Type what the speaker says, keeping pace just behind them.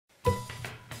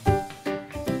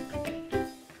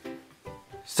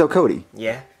So Cody.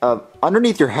 Yeah?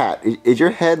 Underneath your hat, is your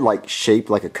head like shaped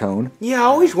like a cone? Yeah, I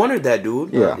always wondered that,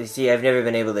 dude. Yeah. You see, I've never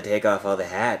been able to take off all the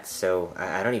hats, so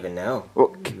I don't even know.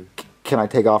 Well, can I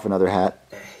take off another hat?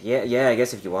 Yeah, I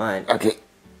guess if you want. Okay.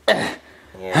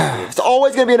 Yeah, It's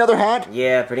always gonna be another hat?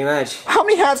 yeah, pretty much. How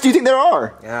many hats do you think there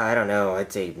are? I don't know,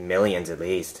 I'd say millions at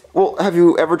least. Well, have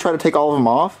you ever tried to take all of them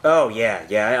off? Oh, yeah,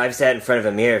 I've sat in front of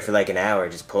a mirror for like an hour,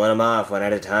 just pulling them off one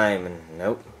at a time, and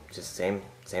nope, just same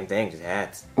thing, just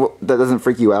hats. Well, that doesn't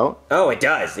freak you out? Oh, it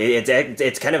does.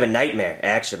 It's kind of a nightmare,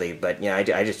 actually, but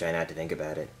I just try not to think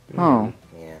about it. Oh.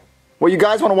 Yeah. Well, you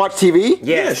guys want to watch TV?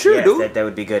 Yeah, sure, dude. That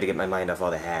would be good to get my mind off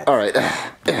all the hats. All right.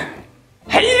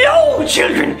 Hello,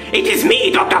 children! It is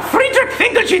me, Dr. Friedrich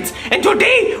Finkelschitz, and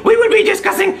today we will be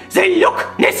discussing the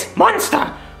Loch Ness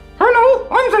Monster. Hello,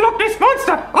 I'm the Loch Ness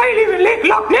Monster. I live in Lake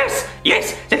Loch Ness.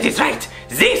 Yes, that is right.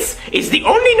 This is the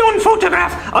only known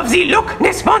photograph of the Loch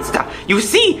Ness Monster. You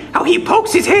see how he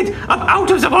pokes his head up out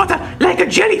of the water like a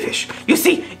jellyfish. You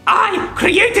see, I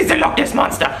created the Loch Ness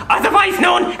Monster, otherwise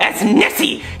known as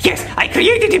Nessie. Yes, I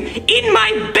created him in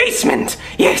my basement.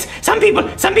 Yes, some people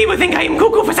think I am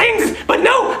cuckoo for saying this, but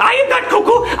no, I am not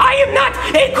cuckoo. I am not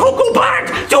a cuckoo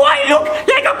bird. Do I look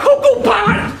like a cuckoo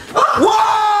bird?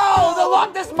 Whoa! The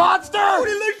Loch Ness Monster! Oh,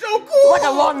 they look so cool! Like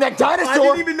a long-necked dinosaur! I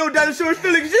didn't even know dinosaurs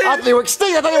still exist! I thought they were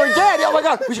extinct. I thought they were dead. Oh my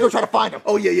god, we should go try to find them.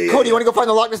 Oh, yeah. Cody, you want to go find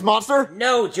the Loch Ness Monster?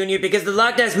 No, Junior, because the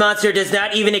Loch Ness Monster does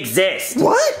not even exist.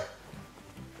 What?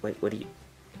 Wait, what do you...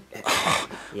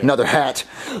 Another hat.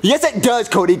 Yes, it does,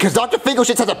 Cody, because Dr.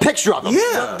 Finkelschitz has a picture of him.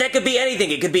 Yeah! That could be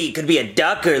anything. It could be a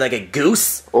duck or like a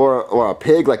goose. Or a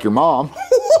pig like your mom.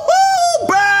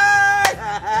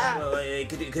 Bad! Well,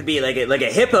 it could be like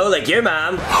a hippo like your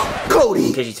mom, Cody!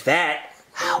 because she's fat.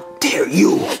 How dare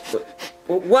you!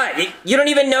 What? You don't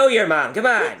even know your mom. Come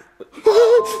on.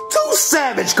 Too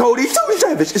savage, Cody! Too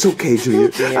savage! It's okay,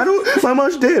 Junior. My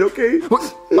mom's dead, okay?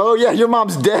 Oh yeah, your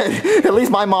mom's dead. At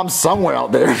least my mom's somewhere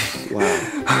out there.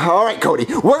 Wow. All right, Cody,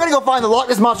 we're gonna go find the Loch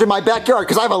Ness Monster in my backyard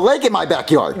because I have a lake in my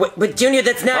backyard. Wait, but Junior,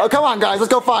 that's not... Oh, come on, guys,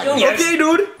 let's go find him. Junior. Okay,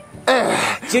 dude?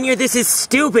 Junior, this is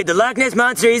stupid. The Loch Ness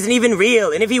Monster isn't even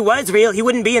real. And if he was real, he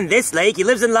wouldn't be in this lake. He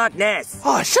lives in Loch Ness.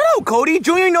 Oh, shut up, Cody.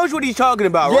 Junior knows what he's talking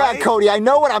about, Yeah, right? Cody, I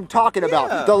know what I'm talking about.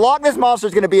 Yeah. The Loch Ness Monster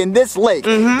is gonna be in this lake.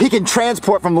 He can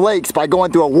transport from lakes by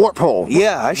going through a warp hole.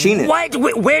 Yeah, I seen it. What?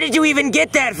 Where did you even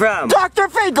get that from? Dr.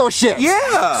 Finkelschitz!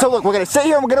 Yeah! So look, we're gonna sit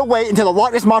here and we're gonna wait until the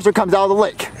Loch Ness Monster comes out of the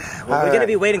lake. Well, we're gonna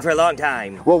be waiting for a long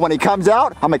time. Well, when he comes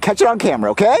out, I'm gonna catch it on camera,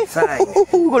 okay? Fine.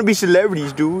 We're gonna be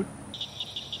celebrities, dude.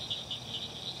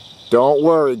 Don't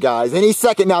worry, guys. Any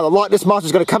second now, the Loch Ness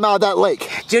Monster's gonna come out of that lake.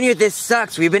 Junior, this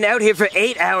sucks. We've been out here for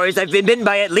 8 hours. I've been bitten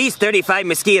by at least 35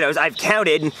 mosquitoes. I've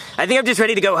counted. And I think I'm just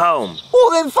ready to go home.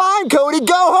 Well, then fine, Cody,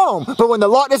 go home. But when the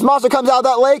Loch Ness Monster comes out of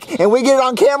that lake and we get it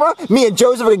on camera, me and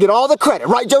Joseph are gonna get all the credit.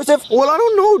 Right, Joseph? Well, I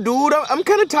don't know, dude. I'm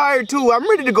kind of tired, too. I'm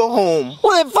ready to go home.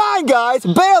 Well, then fine, guys.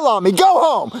 Bail on me. Go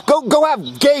home. Go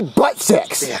have gay butt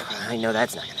sex. Yeah, I know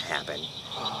that's not gonna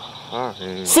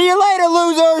happen. See you later,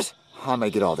 losers. I'm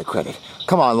gonna get all the credit.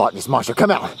 Come on, Loch Ness Monster,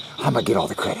 come out. I'm gonna get all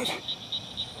the credit.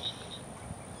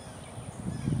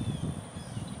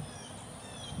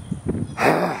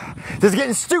 This is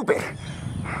getting stupid.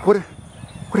 What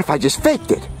if I just faked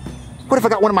it? What if I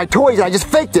got one of my toys and I just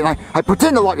faked it and I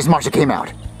pretend the Loch Ness Monster came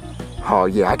out? Oh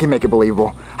yeah, I can make it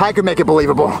believable. I can make it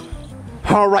believable.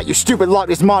 All right, you stupid Loch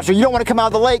Ness Monster, you don't want to come out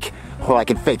of the lake? Well, I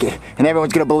can fake it and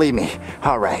everyone's gonna believe me.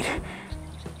 All right.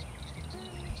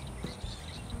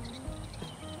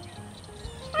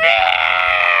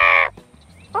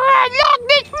 Loch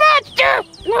Ness Monster!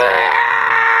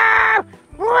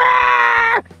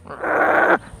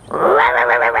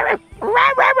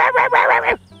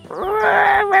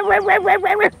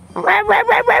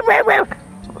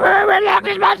 Loch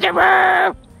Ness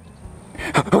Monster!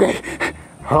 Okay.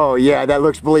 Oh yeah, that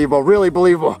looks believable, really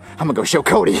believable. I'm gonna go show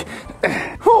Cody.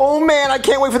 Oh man, I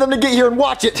can't wait for them to get here and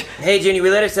watch it. Hey, Junior, we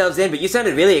let ourselves in, but you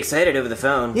sounded really excited over the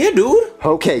phone. Yeah, dude.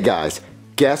 Okay guys,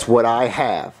 guess what I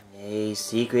have? A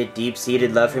secret,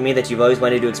 deep-seated love for me that you've always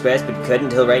wanted to express, but couldn't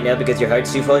until right now because your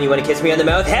heart's too full and you want to kiss me on the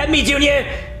mouth? Have me, Junior!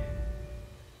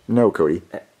 No, Cody.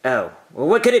 Oh. Well,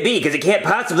 what could it be? Because it can't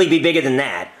possibly be bigger than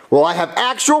that. Well, I have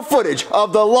actual footage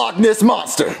of the Loch Ness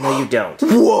Monster. No, you don't.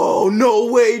 Whoa,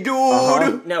 no way,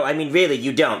 dude. No, I mean, really,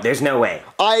 you don't. There's no way.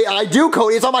 I do,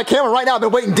 Cody. It's on my camera right now. I've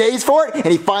been waiting days for it, and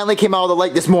he finally came out of the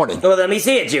lake this morning. Well, let me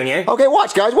see it, Junior. Okay,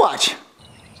 watch, guys, watch.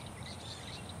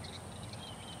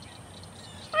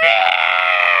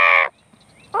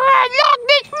 Loch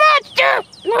Ness Monster!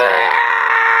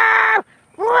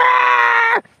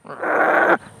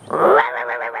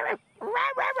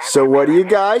 So what do you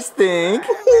guys think?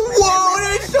 Whoa,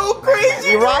 that's so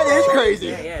crazy! Right, it is crazy.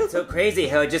 Yeah, it's so crazy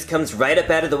how it just comes right up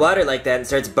out of the water like that and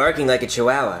starts barking like a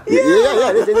chihuahua.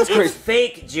 Yeah, it is crazy. It's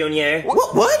fake, Junior.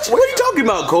 What? What are you talking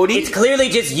about, Cody? It's clearly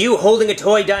just you holding a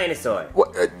toy dinosaur.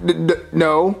 What?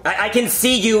 No. I can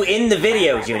see you in the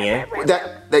video, Junior.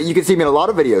 That you can see me in a lot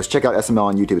of videos. Check out SML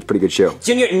on YouTube. It's a pretty good show.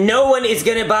 Junior, no one is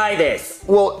gonna buy this.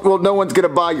 Well, no one's gonna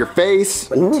buy your face.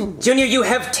 Junior, you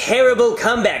have terrible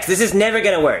comebacks. This is never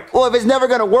gonna work. Well, if it's never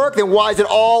gonna work, then why is it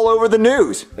all over the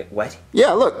news? Wait, what?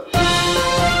 Yeah, look.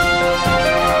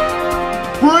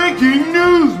 Breaking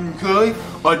news, McCully!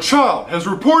 A child has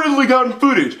reportedly gotten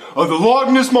footage of the Loch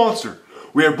Ness Monster.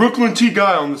 We have Brooklyn T.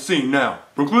 Guy on the scene now.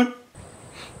 Brooklyn?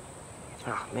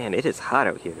 Oh man, it is hot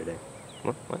out here today.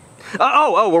 What?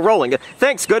 We're rolling.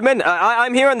 Thanks, Goodman.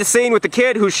 I'm here on the scene with the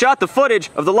kid who shot the footage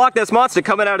of the Loch Ness Monster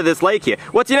coming out of this lake here.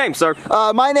 What's your name, sir?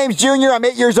 My name's Junior. I'm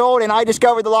 8 years old, and I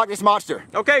discovered the Loch Ness Monster.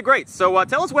 Okay, great. So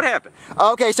tell us what happened.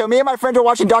 Okay, so me and my friends were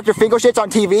watching Dr. Finkelshitz on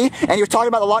TV, and he was talking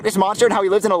about the Loch Ness Monster and how he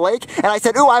lives in a lake. And I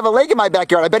said, ooh, I have a lake in my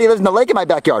backyard. I bet he lives in the lake in my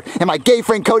backyard. And my gay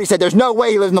friend Cody said, there's no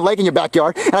way he lives in the lake in your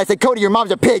backyard. And I said, Cody, your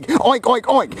mom's a pig. Oink, oink,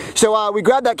 oink. So we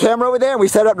grabbed that camera over there, and we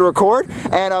set it up to record.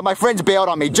 And my friends bailed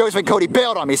on me. Joseph and Cody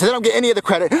bailed on me, so they don't get any of the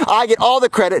credit. I get all the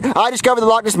credit. I discovered the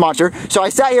Loch Ness Monster. So I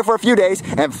sat here for a few days,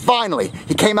 and finally,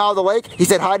 he came out of the lake. He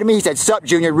said hi to me. He said, sup,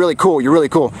 Junior, really cool. You're really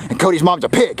cool. And Cody's mom's a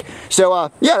pig. So,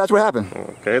 yeah, that's what happened.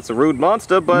 Okay, it's a rude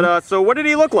monster, but, so what did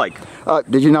he look like?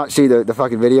 Did you not see the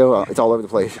fucking video? It's all over the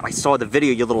place. I saw the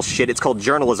video, you little shit. It's called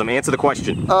journalism. Answer the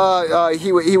question.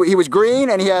 He was green,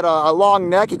 and he had a long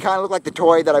neck. He kind of looked like the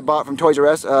toy that I bought from Toys R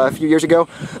Us a few years ago.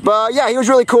 But, yeah, he was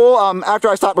really cool. After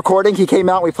I stopped recording, he came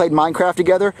out and we played Minecraft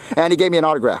together, and he gave me an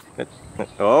autograph.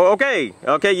 Oh, okay.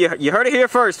 Okay, you heard it here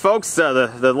first, folks.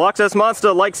 The Loch Ness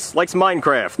Monster likes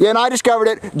Minecraft. Yeah, and I discovered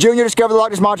it. Junior discovered the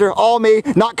Loch Ness Monster. All me,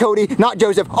 not Cody, not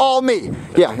Joseph. All me.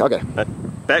 Yeah, okay.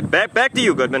 Back to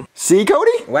you, Goodman. See,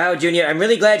 Cody? Wow, Junior, I'm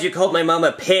really glad you called my mom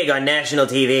a pig on national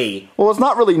TV. Well, it's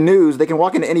not really news. They can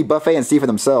walk into any buffet and see for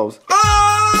themselves.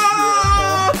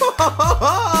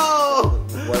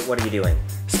 What are you doing?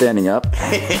 Standing up.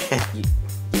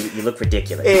 You look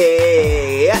ridiculous.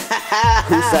 Hey!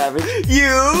 Who's savage?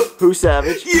 You! Who's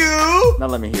savage? You! Now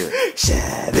let me hear it.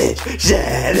 Savage!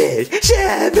 Savage!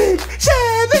 Savage!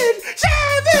 Savage!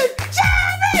 Savage!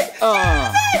 Savage!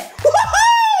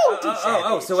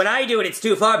 Oh, so when I do it, it's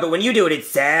too far, but when you do it, it's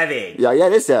savage. Yeah,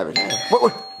 it is savage.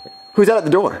 Who's that at the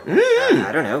door?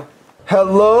 I don't know.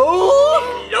 Hello?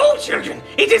 Hello, children.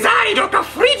 It is I, Dr.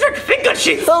 Friedrich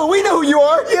Finkelshitz. Oh, we know who you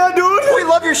are. Yeah, dude! We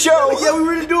love your show. Yeah, we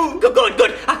really do!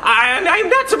 Good. I'm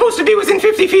not supposed to be within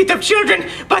 50 feet of children,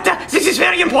 but this is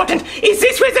very important. Is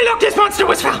this where the Loch Ness Monster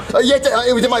was found? Yeah,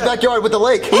 it was in my backyard with the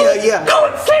lake. Yeah.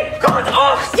 Good, thank God.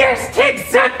 Oh, yes, take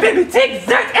that, baby, take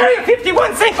that. Area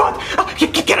 51, thank God.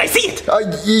 Can I see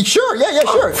it? Sure, yeah,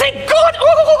 sure. Thank God.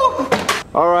 Oh.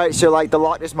 Alright, so like the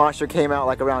Loch Ness Monster came out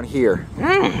like around here.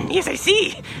 Yes, I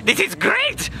see. This is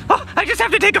great. Oh, I just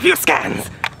have to take a few scans.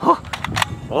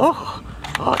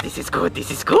 Oh, this is good.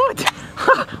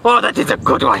 Oh, that is a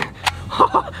good one.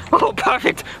 Oh,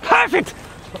 perfect.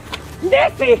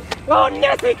 Nessie! Oh,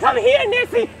 Nessie, come here,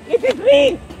 Nessie! It is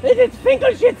me! It is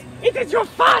Finkelshitz! It is your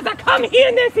father! Come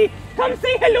here, Nessie! Come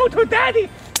say hello to Daddy!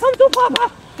 Come to Papa!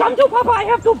 I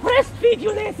have to breastfeed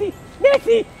you, Nessie!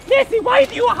 Nessie, why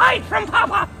do you hide from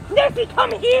Papa? Nessie,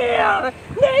 come here!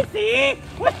 Nessie!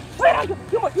 Where are you?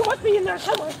 You must be in there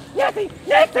somewhere! Nessie!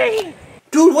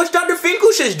 Dude, what's Dr.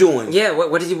 Finkelshitz doing? Yeah,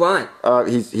 what does he want?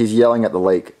 He's yelling at the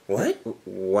lake. What?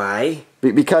 Why?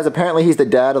 Because apparently he's the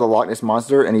dad of the Loch Ness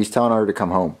Monster, and he's telling her to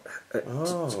come home.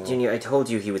 Junior, I told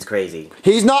you he was crazy.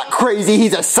 He's not crazy,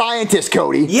 he's a scientist,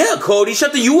 Cody. Yeah, Cody,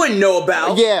 something you wouldn't know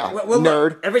about. Yeah, Well,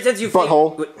 nerd. Ever since you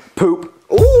Butthole. Poop.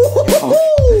 Ooh!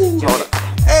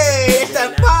 Hey, it's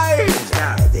that fire!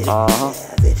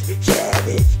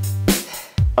 Savage.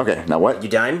 Okay, now what? You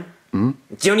done?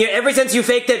 Junior, ever since you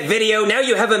faked that video, now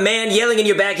you have a man yelling in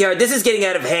your backyard. This is getting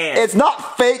out of hand. It's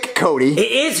not fake, Cody.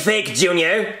 It is fake,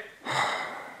 Junior.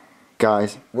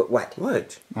 Guys, What?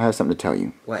 What? I have something to tell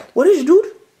you. What? What is it,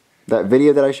 dude? That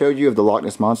video that I showed you of the Loch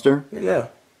Ness Monster, Yeah.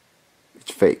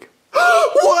 it's fake.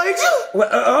 What?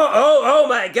 Oh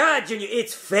my God, Junior,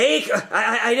 it's fake?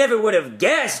 I never would have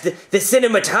guessed. The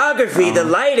cinematography, the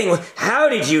lighting, how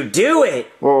did you do it?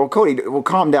 Well, Cody,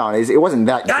 calm down. It wasn't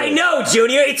that good. I know,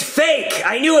 Junior, it's fake.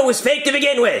 I knew it was fake to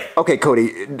begin with. Okay,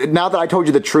 Cody, now that I told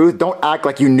you the truth, don't act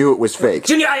like you knew it was fake.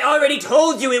 Junior, I already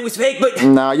told you it was fake, but...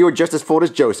 Nah, you were just as fooled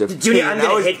as Joseph. Junior, Yeah, I'm that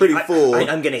gonna was hit pretty you. full.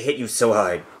 I'm gonna hit you so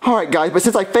hard. Alright, guys, but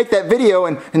since I faked that video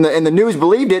and the news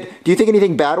believed it, do you think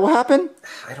anything bad will happen?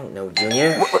 I don't know,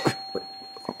 Junior.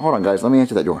 Hold on, guys, let me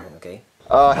answer that door. Okay.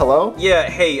 Hello? Yeah,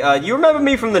 hey, you remember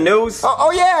me from the news?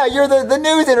 Oh yeah, you're the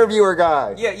news interviewer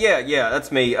guy. Yeah,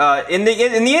 that's me. In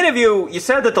the interview, you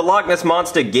said that the Loch Ness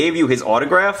Monster gave you his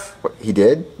autograph? What, he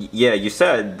did? Yeah, you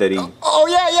said that he... Oh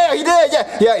yeah, he did,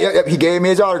 yeah, he gave me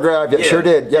his autograph, yeah, sure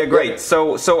did. Yep, yeah, great.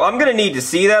 So I'm gonna need to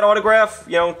see that autograph,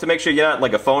 you know, to make sure you're not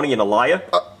like a phony and a liar.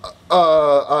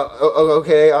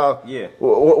 Okay, yeah.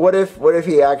 What if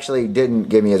he actually didn't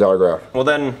give me his autograph? Well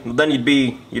then you'd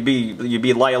be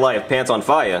liar, pants on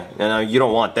fire, and you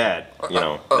don't want that, you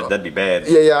know, that'd be bad.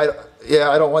 Yeah,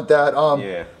 I don't want that.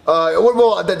 Yeah.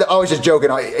 Well, I was just joking.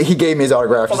 He gave me his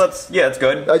autograph. Well, that's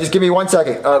good. Just give me 1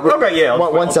 second. Okay, yeah.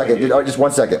 One second. Just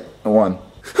 1 second. One.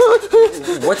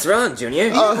 What's wrong,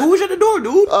 Junior? Who was at the door,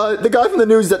 dude? The guy from the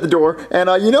news is at the door, and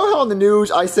you know how in the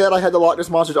news I said I had the Loch Ness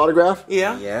Monster's autograph?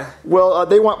 Yeah. Yeah? Well,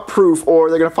 they want proof, or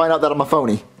they're gonna find out that I'm a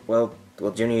phony. Well,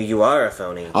 Junior, you are a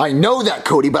phony. I know that,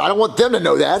 Cody, but I don't want them to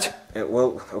know that.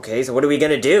 Well, okay, so what are we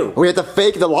gonna do? We have to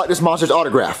fake the Loch Ness Monster's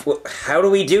autograph. Well, how do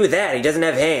we do that? He doesn't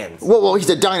have hands. Well, he's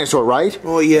a dinosaur, right?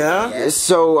 Oh, yeah?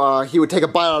 So, he would take a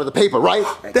bite out of the paper, right?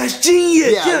 That's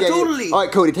genius! Yeah, totally! All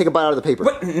right, Cody, take a bite out of the paper.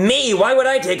 What? Me? Why would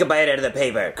I take a bite out of the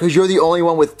paper? Because you're the only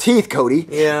one with teeth, Cody.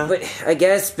 Yeah. But I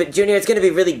guess, Junior, it's gonna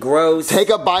be really gross. Take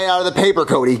a bite out of the paper,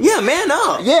 Cody. Yeah, man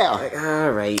up! Yeah.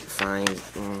 Alright, fine.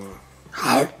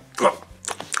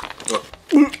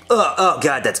 Oh,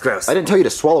 God, that's gross. I didn't tell you to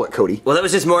swallow it, Cody. Well, that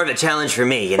was just more of a challenge for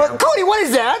me, you know? But, Cody, what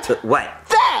is that? What?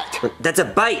 That! That's a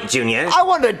bite, Junior. I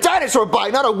wanted a dinosaur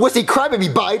bite, not a wussy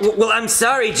crybaby bite. Well, I'm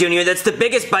sorry, Junior. That's the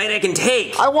biggest bite I can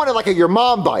take. I wanted like a your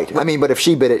mom bite. I mean, but if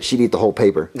she bit it, she'd eat the whole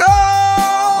paper. Don't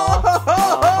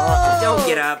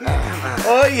get up.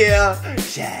 Oh, yeah.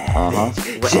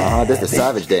 This is the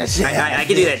savage dance. I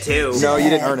can do that too. No, you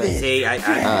didn't earn it. See, I'm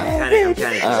kind of.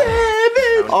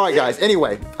 All right, guys.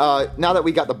 Anyway, now that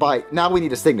we got the bite, now we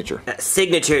need a signature.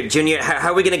 Signature, Junior.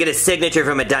 How are we gonna get a signature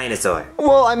from a dinosaur?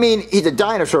 Well, I mean, he's a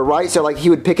dinosaur, right? So like he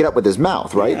would pick it up with his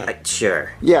mouth, right?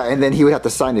 Sure. Yeah, and then he would have to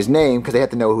sign his name because they have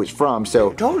to know who he's from.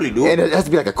 So Totally, dude. And it has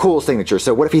to be like a cool signature.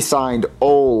 So what if he signed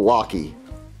Old Lockie?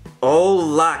 Old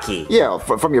Lockie. Yeah,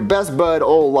 from your best bud,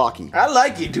 Old Lockie. I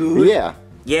like it, dude. Yeah.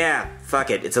 Yeah,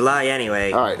 fuck it. It's a lie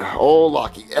anyway. All right, Old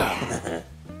Lockie.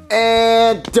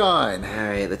 And done.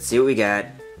 Alright, let's see what we got.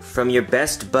 From your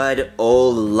best bud,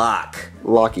 Old Lock.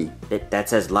 Lockie. That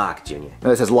says lock, Junior.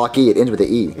 No, it says Lockie. It ends with an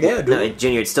E. Yeah, dude. No,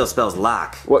 Junior, it still spells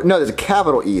lock. Well, no, there's a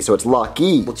capital E, so it's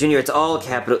Lockie. Well, Junior, it's all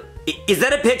capital. Is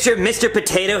that a picture of Mr.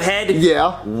 Potato Head?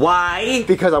 Yeah. Why?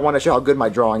 Because I want to show how good my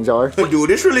drawings are.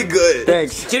 Dude, it's really good.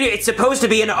 Thanks. Junior, it's supposed to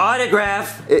be an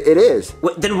autograph. It is.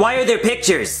 Then why are there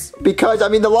pictures? Because, I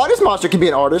mean, the Loch Ness Monster can be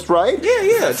an artist, right?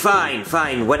 Yeah.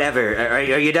 Fine, whatever. Are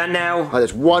you done now?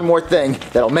 There's one more thing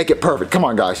that'll make it perfect. Come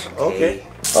on, guys. Okay.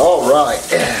 All right.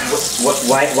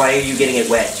 Why are you getting it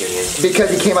wet, Junior?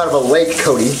 Because he came out of a lake,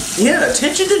 Cody. Yeah,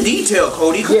 attention to detail,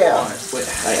 Cody. Come Yeah. on.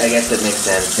 I guess that makes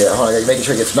sense. Yeah, hold on, making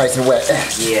sure it gets nice and wet.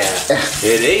 Yeah.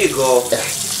 Yeah, there you go.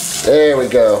 There we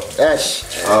go. That's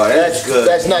good.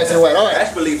 That's nice and wet. All right.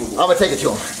 That's believable. I'm gonna take it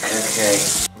to him. Okay.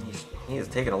 He has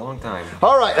taken a long time.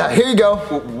 All right, here you go.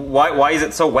 Why is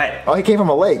it so wet? Oh, he came from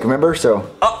a lake, remember? So.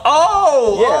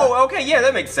 Okay, yeah,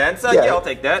 that makes sense. Yeah, I'll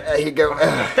take that. There you go.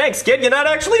 Thanks, kid. You're not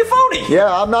actually a phony.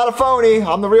 Yeah, I'm not a phony.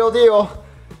 I'm the real deal.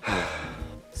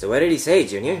 So what did he say,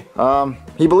 Junior?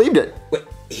 He believed it. What,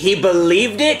 he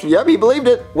believed it? Yep, he believed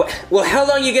it. Well, how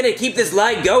long are you gonna keep this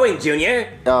lie going, Junior?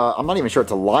 I'm not even sure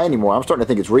it's a lie anymore. I'm starting to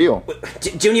think it's real.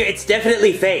 Junior, it's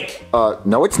definitely fake.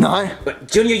 No, it's not. But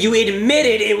Junior, you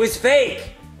admitted it was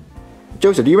fake.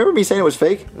 Joseph, do you remember me saying it was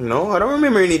fake? No, I don't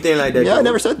remember anything like that. Yeah, I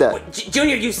never said that.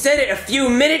 Junior, you said it a few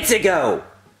minutes ago.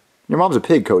 Your mom's a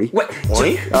pig, Cody. What?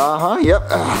 Uh-huh, yep.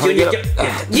 Junior,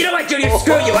 you know what, Junior?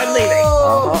 Screw you, I'm leaving.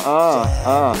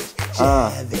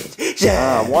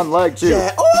 One leg, too.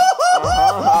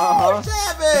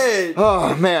 Savage!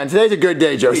 Oh, man, today's a good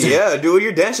day, Joseph. Yeah, dude,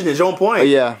 your dancing is on point.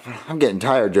 Yeah, I'm getting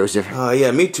tired, Joseph. Oh, yeah,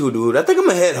 me too, dude. I think I'm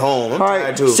gonna head home. I'm All tired,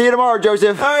 right, too. see you tomorrow,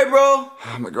 Joseph. All right, bro.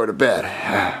 I'm gonna go to bed.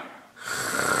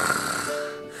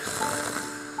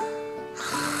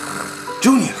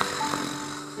 Junior!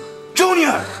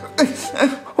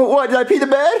 What, did I pee the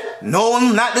bed? No,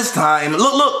 not this time.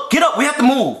 Look, get up. We have to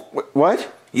move. What?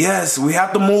 Yes, we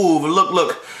have to move.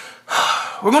 Look.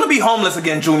 We're gonna be homeless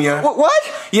again, Junior. What?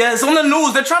 Yes, on the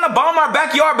news. They're trying to bomb our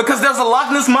backyard because there's a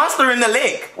Loch Ness Monster in the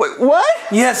lake. Wait, what?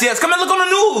 Yes. Come and look on the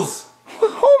news.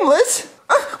 Homeless?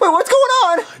 Wait, what's going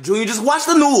on? Junior, just watch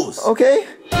the news. Okay.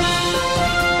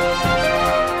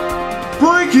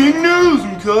 Breaking news,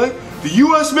 McCoy! The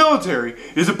U.S. military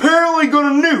is apparently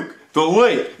going to nuke the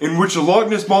lake in which the Loch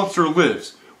Ness Monster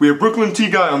lives. We have Brooklyn T.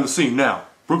 Guy on the scene now.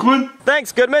 Brooklyn?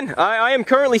 Thanks, Goodman. I am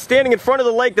currently standing in front of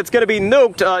the lake that's going to be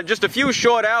nuked just a few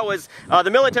short hours. The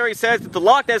military says that the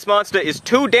Loch Ness Monster is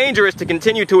too dangerous to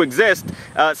continue to exist.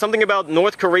 Something about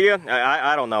North Korea?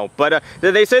 I don't know. But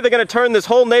they say they're going to turn this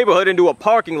whole neighborhood into a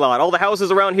parking lot. All the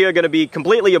houses around here are going to be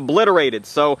completely obliterated.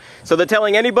 So they're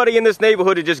telling anybody in this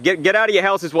neighborhood to just get out of your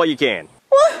houses while you can.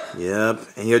 What? Yep,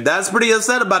 and your dad's pretty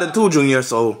upset about it too, Junior,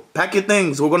 so pack your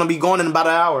things. We're gonna be going in about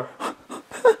an hour.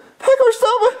 Pack our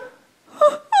stuff.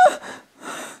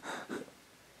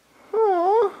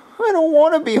 Oh, I don't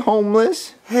want to be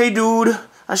homeless. Hey, dude,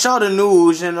 I saw the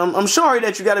news, and I'm sorry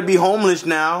that you gotta be homeless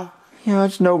now. Yeah,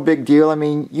 it's no big deal. I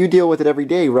mean, you deal with it every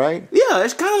day, right? Yeah,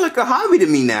 it's kind of like a hobby to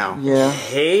me now. Yeah.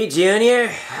 Hey,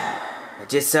 Junior. I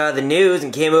just saw the news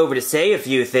and came over to say a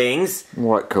few things.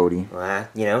 What, Cody? Well,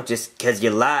 you know, just 'cause you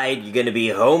lied, you're gonna be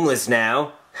homeless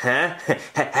now. Huh?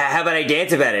 How about I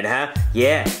dance about it, huh?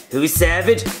 Yeah. Who's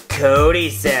Savage? Cody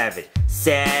Savage.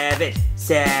 Savage.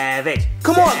 Savage.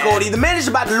 Come on, Cody. The man is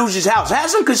about to lose his house. Have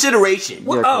some consideration.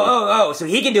 Yeah, Oh, so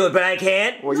he can do it, but I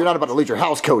can't? Well, you're not about to lose your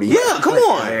house, Cody. Yeah, come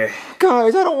on.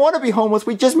 Guys, I don't want to be homeless.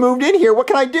 We just moved in here. What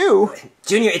can I do?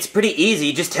 Junior, it's pretty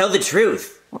easy. Just tell the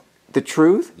truth. The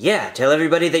truth? Yeah, tell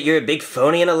everybody that you're a big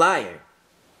phony and a liar.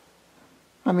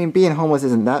 I mean, being homeless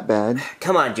isn't that bad.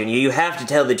 Come on, Junior, you have to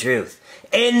tell the truth.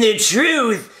 And the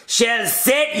truth shall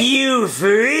set you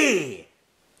free.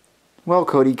 Well,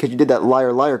 Cody, because you did that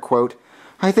liar, liar quote,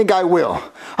 I think I will.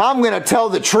 I'm going to tell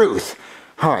the truth.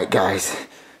 All right, guys.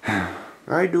 All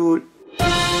right, dude.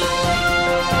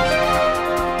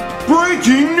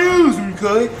 Breaking news,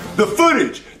 okay? The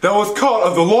footage that was caught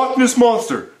of the Loch Ness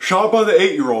Monster, shot by the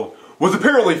 8-year-old, was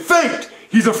apparently faked.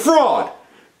 He's a fraud.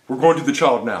 We're going to the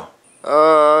child now.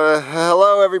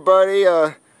 Hello, everybody.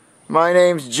 My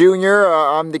name's Junior.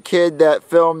 I'm the kid that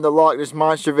filmed the Loch Ness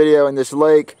Monster video in this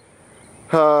lake.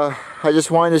 I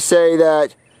just wanted to say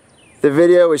that the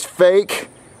video is fake.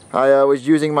 I was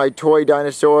using my toy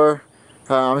dinosaur.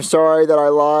 I'm sorry that I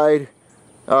lied.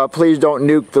 Please don't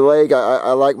nuke the lake.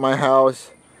 I like my house.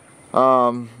 Yeah,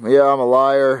 I'm a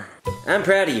liar. I'm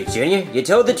proud of you, Junior. You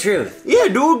told the truth. Yeah,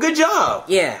 dude, good job.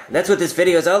 Yeah, that's what this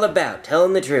video is all about,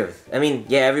 telling the truth. I mean,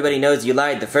 yeah, everybody knows you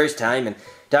lied the first time, and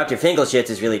Dr. Finkelshitz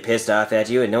is really pissed off at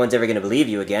you, and no one's ever gonna believe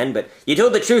you again, but you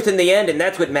told the truth in the end, and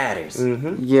that's what matters.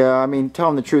 Yeah, I mean,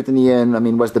 telling the truth in the end,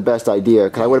 was the best idea,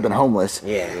 because I would have been homeless.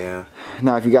 Yeah.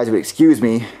 Now, if you guys would excuse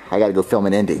me, I gotta go film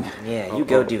an ending. Yeah, you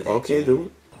go do that. Okay,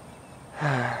 dude.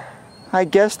 I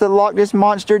guess the Loch Ness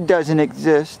Monster doesn't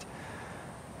exist.